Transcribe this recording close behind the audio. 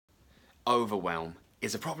overwhelm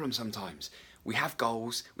is a problem sometimes. We have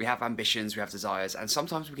goals, we have ambitions, we have desires, and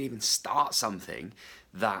sometimes we can even start something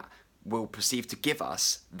that will perceive to give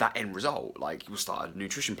us that end result. Like we'll start a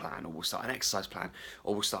nutrition plan, or we'll start an exercise plan,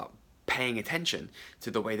 or we'll start paying attention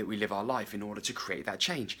to the way that we live our life in order to create that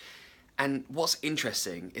change. And what's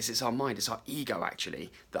interesting is it's our mind, it's our ego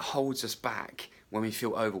actually, that holds us back when we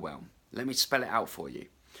feel overwhelmed. Let me spell it out for you.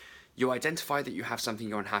 You identify that you have something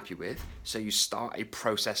you're unhappy with, so you start a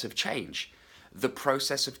process of change. The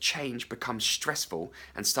process of change becomes stressful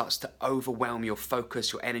and starts to overwhelm your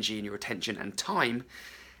focus, your energy, and your attention and time.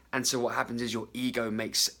 And so what happens is your ego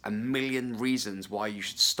makes a million reasons why you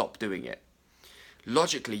should stop doing it.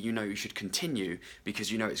 Logically, you know you should continue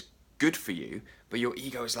because you know it's good for you, but your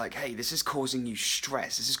ego is like, hey, this is causing you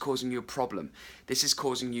stress, this is causing you a problem, this is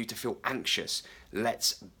causing you to feel anxious,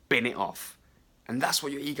 let's bin it off. And that's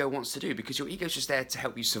what your ego wants to do, because your ego is just there to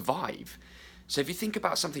help you survive. So if you think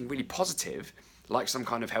about something really positive, like some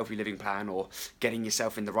kind of healthy living plan or getting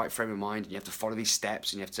yourself in the right frame of mind, and you have to follow these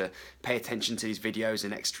steps and you have to pay attention to these videos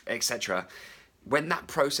and etc. When that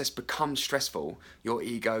process becomes stressful, your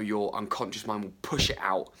ego, your unconscious mind will push it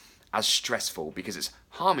out as stressful because it's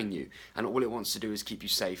harming you, and all it wants to do is keep you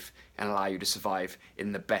safe and allow you to survive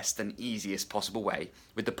in the best and easiest possible way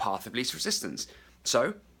with the path of least resistance.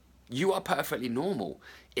 So you are perfectly normal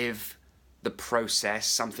if the process,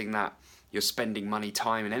 something that you're spending money,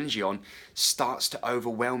 time and energy on, starts to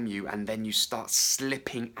overwhelm you and then you start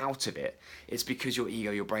slipping out of it. It's because your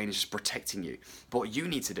ego, your brain is just protecting you. But what you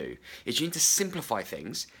need to do is you need to simplify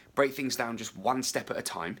things, break things down just one step at a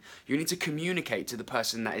time. You need to communicate to the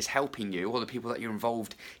person that is helping you or the people that you're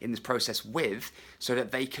involved in this process with so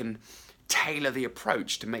that they can tailor the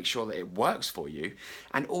approach to make sure that it works for you.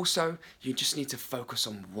 And also, you just need to focus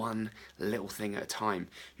on one little thing at a time.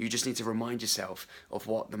 You just need to remind yourself of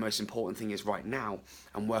what the most important thing is right now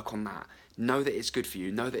and work on that. Know that it's good for you.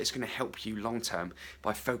 Know that it's going to help you long term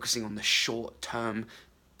by focusing on the short term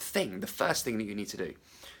thing, the first thing that you need to do.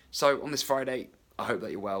 So on this Friday, I hope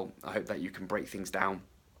that you're well. I hope that you can break things down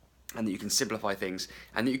and that you can simplify things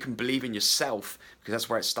and that you can believe in yourself, because that's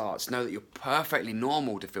where it starts. Know that you're perfectly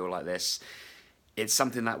normal to feel like this. It's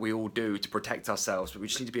something that we all do to protect ourselves, but we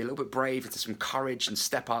just need to be a little bit brave, into some courage and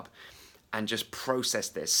step up and just process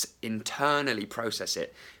this, internally process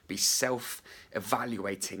it, be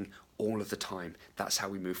self-evaluating all of the time. That's how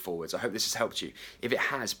we move forwards. I hope this has helped you. If it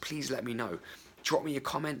has, please let me know. Drop me a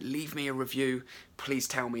comment, leave me a review. Please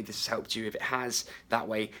tell me this has helped you. If it has, that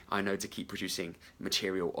way I know to keep producing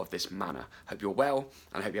material of this manner. Hope you're well,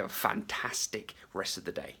 and I hope you have a fantastic rest of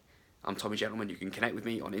the day. I'm Tommy Gentleman. You can connect with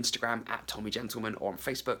me on Instagram at Tommy Gentleman or on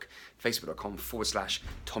Facebook,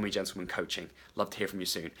 facebook.com/Tommy Gentleman Coaching. Love to hear from you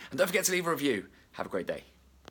soon. And don't forget to leave a review. Have a great day.